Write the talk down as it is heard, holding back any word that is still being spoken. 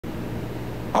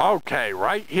Okay,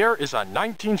 right here is a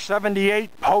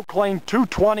 1978 Poclain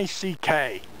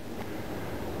 220CK.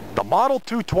 The Model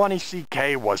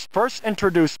 220CK was first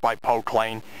introduced by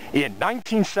Poclain in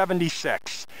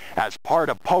 1976 as part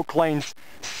of Poclain's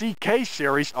CK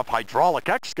series of hydraulic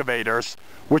excavators,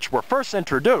 which were first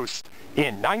introduced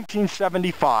in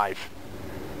 1975.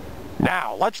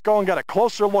 Now, let's go and get a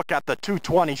closer look at the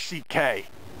 220CK.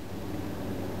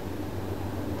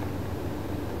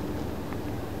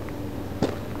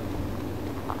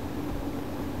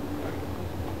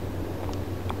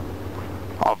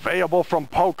 Available from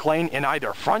Poclain in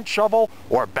either front shovel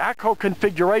or backhoe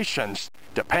configurations,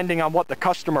 depending on what the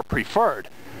customer preferred.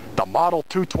 The Model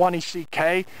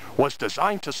 220CK was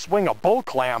designed to swing a bull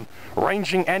clam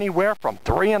ranging anywhere from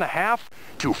 3.5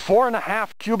 to 4.5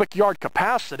 cubic yard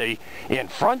capacity in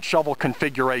front shovel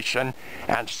configuration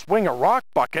and swing a rock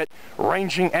bucket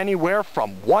ranging anywhere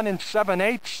from 1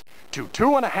 7/8 to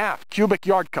 2.5 cubic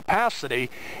yard capacity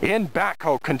in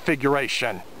backhoe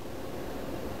configuration.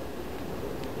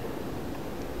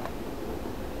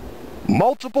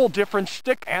 Multiple different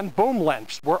stick and boom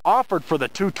lengths were offered for the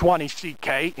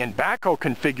 220CK in backhoe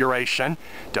configuration,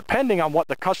 depending on what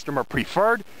the customer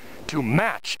preferred, to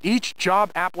match each job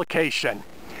application.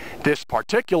 This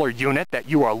particular unit that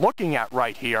you are looking at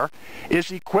right here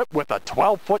is equipped with a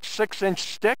 12-foot 6-inch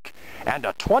stick and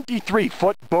a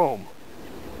 23-foot boom.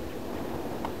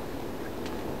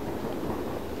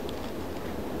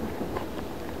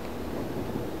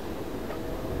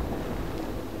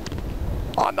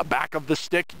 On the back of the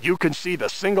stick, you can see the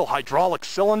single hydraulic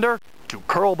cylinder to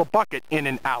curl the bucket in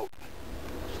and out.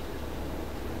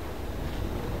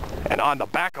 And on the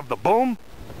back of the boom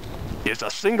is a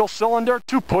single cylinder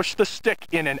to push the stick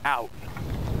in and out.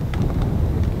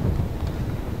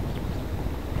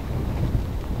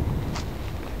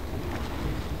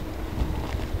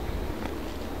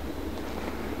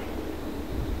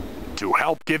 To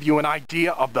help give you an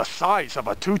idea of the size of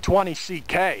a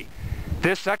 220CK,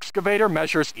 this excavator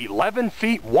measures 11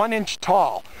 feet 1 inch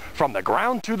tall from the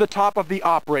ground to the top of the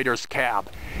operator's cab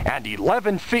and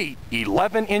 11 feet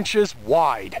 11 inches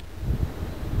wide.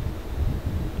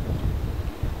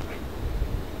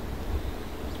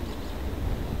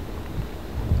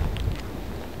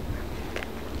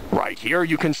 Right here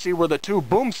you can see where the two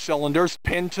boom cylinders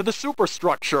pin to the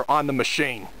superstructure on the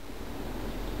machine.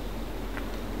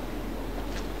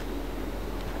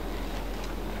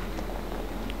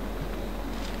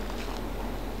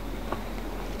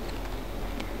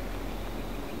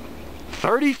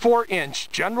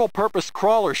 "34-inch general-purpose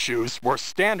crawler shoes were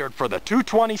standard for the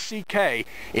 220CK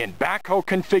in backhoe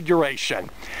configuration.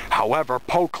 However,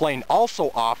 Poclain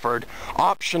also offered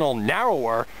optional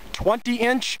narrower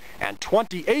 20-inch and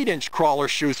 28-inch crawler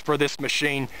shoes for this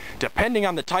machine, depending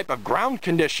on the type of ground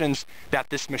conditions that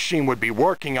this machine would be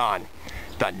working on.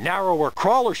 The narrower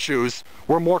crawler shoes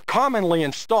were more commonly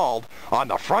installed on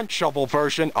the front shovel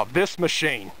version of this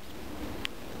machine.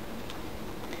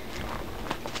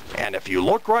 And if you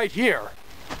look right here,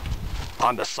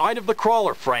 on the side of the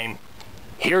crawler frame,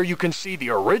 here you can see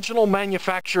the original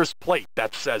manufacturer's plate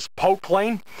that says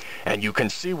Poclain, and you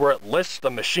can see where it lists the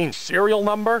machine serial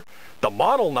number, the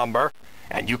model number,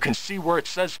 and you can see where it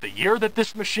says the year that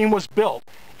this machine was built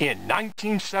in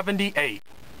 1978.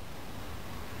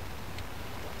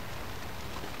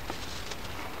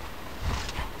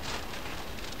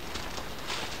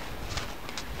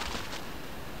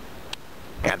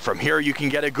 And from here you can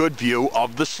get a good view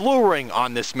of the slew ring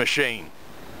on this machine.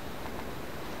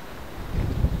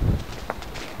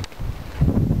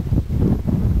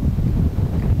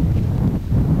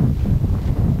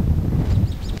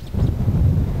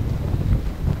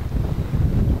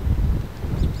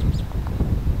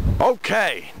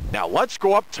 Okay, now let's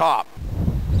go up top.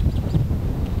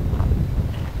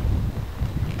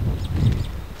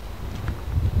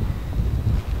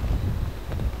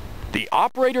 The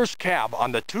operator's cab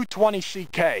on the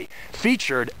 220CK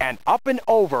featured an up and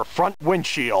over front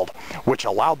windshield, which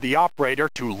allowed the operator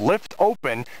to lift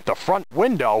open the front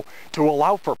window to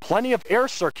allow for plenty of air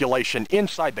circulation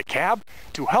inside the cab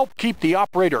to help keep the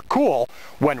operator cool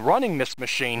when running this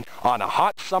machine on a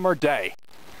hot summer day.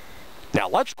 Now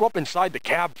let's go up inside the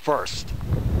cab first.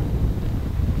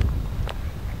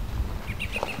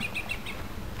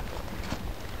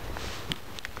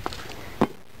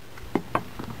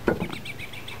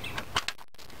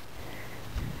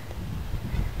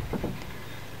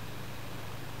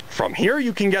 From here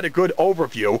you can get a good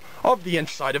overview of the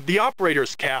inside of the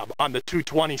operator's cab on the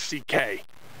 220CK.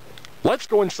 Let's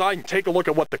go inside and take a look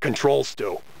at what the controls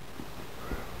do.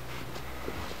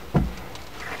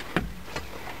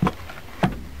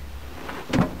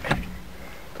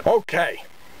 Okay,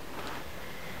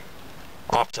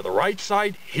 Off to the right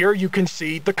side, here you can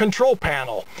see the control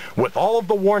panel with all of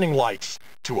the warning lights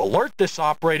to alert this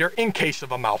operator in case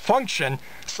of a malfunction,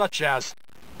 such as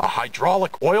a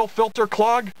hydraulic oil filter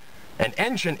clog, an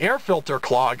engine air filter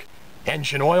clog,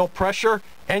 engine oil pressure,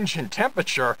 engine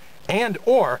temperature,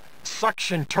 and/or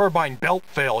suction turbine belt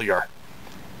failure.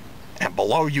 And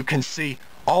below you can see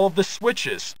all of the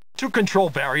switches to control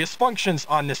various functions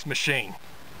on this machine.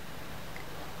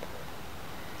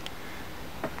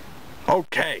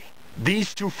 Okay,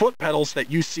 these two foot pedals that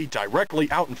you see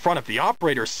directly out in front of the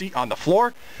operator's seat on the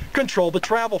floor control the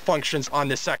travel functions on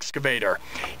this excavator.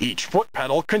 Each foot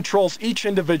pedal controls each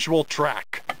individual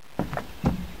track.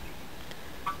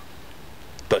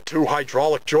 The two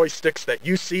hydraulic joysticks that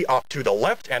you see off to the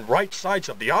left and right sides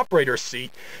of the operator's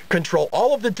seat control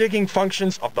all of the digging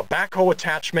functions of the backhoe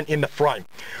attachment in the front,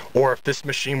 or if this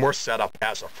machine were set up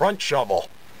as a front shovel.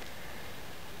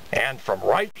 And from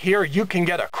right here you can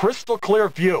get a crystal clear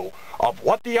view of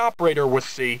what the operator would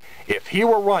see if he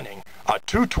were running a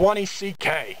 220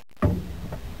 CK.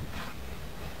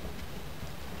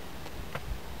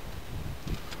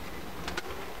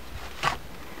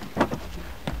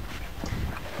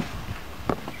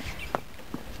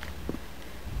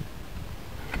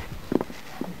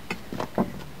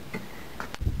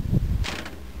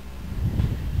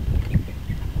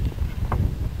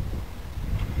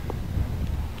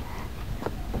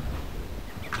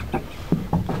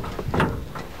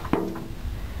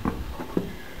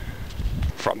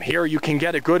 From here you can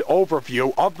get a good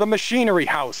overview of the machinery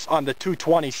house on the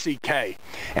 220 CK.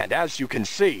 And as you can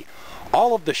see,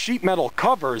 all of the sheet metal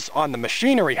covers on the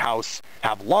machinery house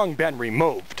have long been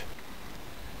removed.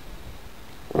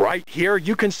 Right here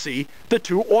you can see the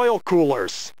two oil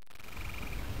coolers.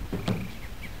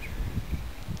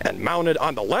 And mounted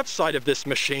on the left side of this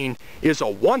machine is a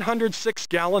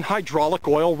 106-gallon hydraulic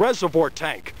oil reservoir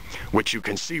tank, which you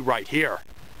can see right here.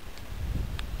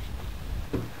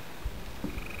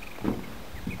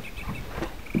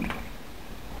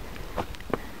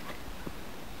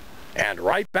 And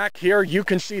right back here you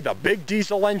can see the big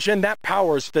diesel engine that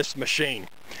powers this machine.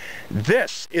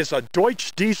 This is a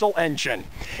Deutsch diesel engine.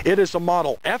 It is a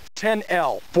model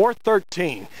F10L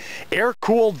 413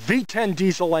 air-cooled V10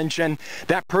 diesel engine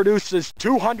that produces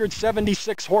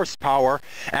 276 horsepower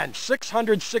and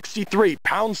 663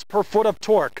 pounds per foot of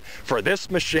torque for this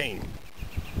machine.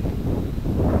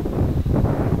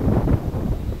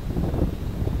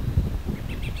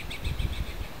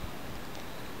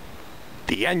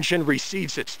 The engine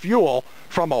receives its fuel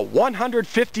from a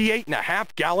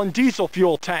 158.5-gallon diesel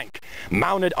fuel tank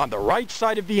mounted on the right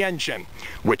side of the engine,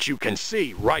 which you can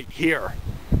see right here.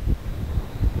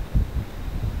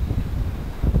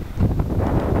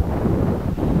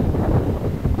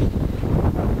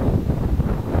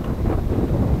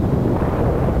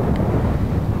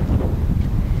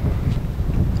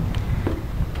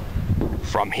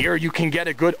 From here you can get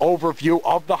a good overview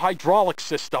of the hydraulic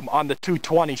system on the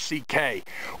 220 CK,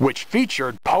 which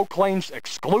featured Poclain's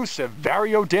exclusive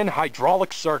Variodyn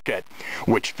hydraulic circuit,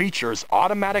 which features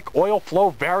automatic oil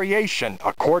flow variation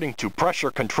according to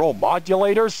pressure control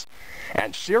modulators,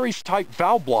 and series-type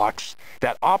valve blocks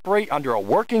that operate under a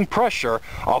working pressure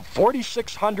of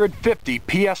 4,650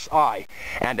 psi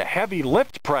and a heavy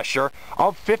lift pressure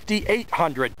of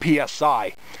 5,800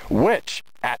 psi, which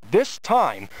at this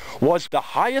time was the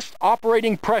highest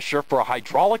operating pressure for a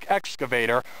hydraulic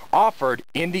excavator offered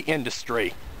in the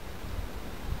industry.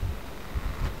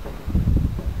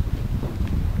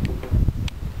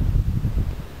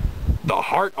 The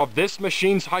heart of this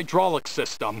machine's hydraulic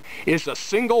system is a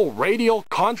single radial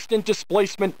constant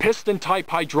displacement piston type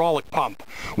hydraulic pump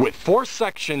with 4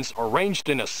 sections arranged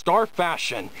in a star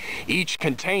fashion, each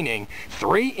containing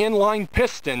 3 inline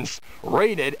pistons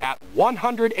rated at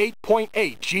 108.8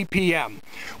 GPM,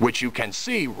 which you can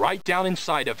see right down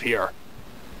inside of here.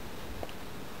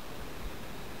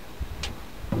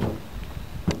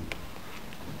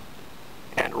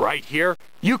 And right here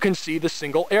you can see the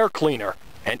single air cleaner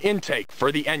and intake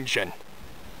for the engine.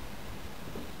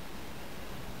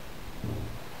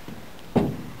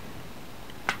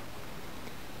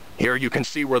 Here you can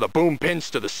see where the boom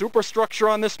pins to the superstructure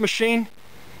on this machine.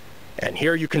 And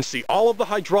here you can see all of the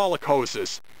hydraulic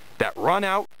hoses that run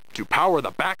out to power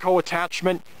the backhoe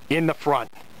attachment in the front.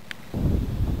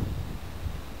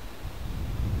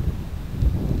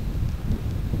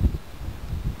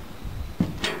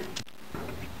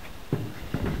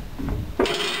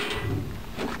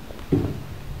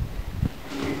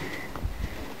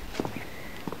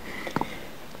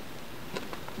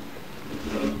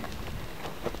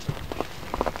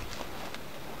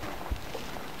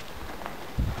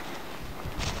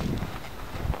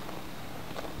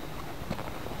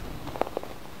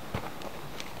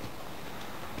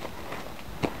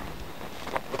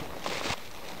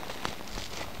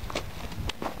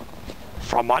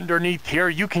 From underneath here,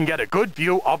 you can get a good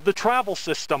view of the travel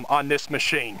system on this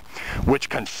machine, which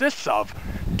consists of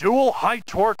dual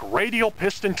high-torque radial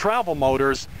piston travel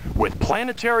motors with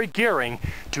planetary gearing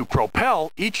to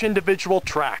propel each individual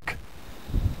track.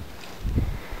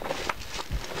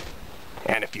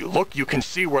 And if you look, you can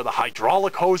see where the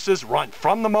hydraulic hoses run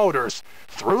from the motors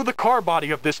through the car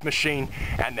body of this machine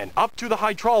and then up to the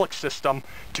hydraulic system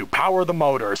to power the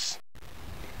motors.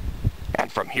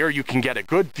 And from here you can get a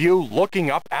good view looking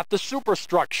up at the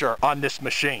superstructure on this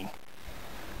machine.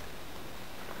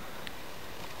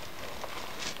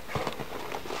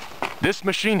 This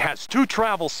machine has two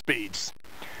travel speeds,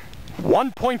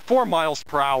 1.4 miles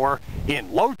per hour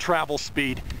in low travel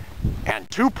speed and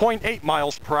 2.8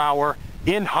 miles per hour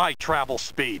in high travel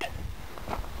speed.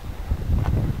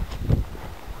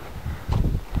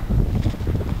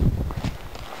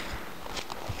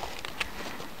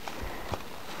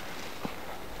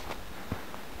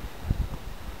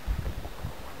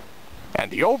 And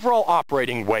the overall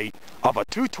operating weight of a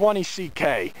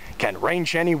 220CK can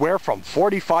range anywhere from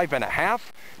 45.5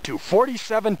 to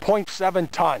 47.7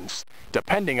 tons,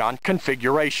 depending on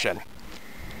configuration.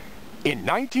 In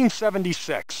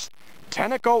 1976,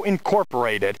 Tenneco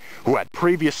Incorporated, who had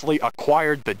previously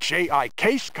acquired the J.I.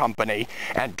 Case Company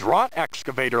and Draught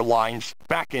excavator lines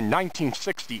back in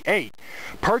 1968,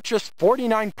 purchased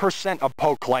 49% of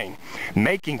Poclain,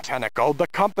 making Tenneco the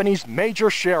company's major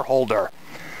shareholder.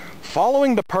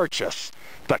 Following the purchase,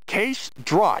 the Case,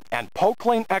 Draught, and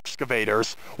Poclain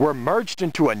excavators were merged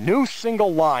into a new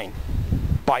single line.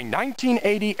 By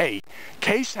 1988,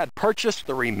 Case had purchased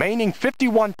the remaining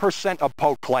 51% of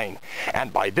Poclain,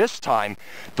 and by this time,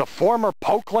 the former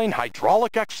Poclain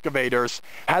hydraulic excavators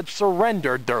had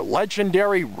surrendered their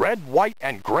legendary red, white,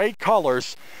 and gray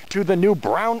colors to the new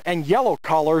brown and yellow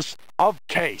colors of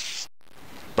Case.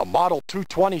 The Model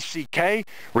 220CK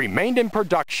remained in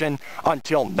production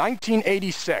until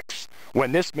 1986,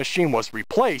 when this machine was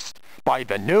replaced by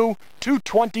the new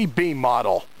 220B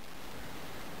model.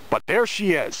 But there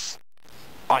she is,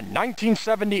 a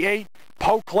 1978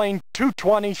 Poclain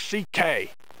 220CK.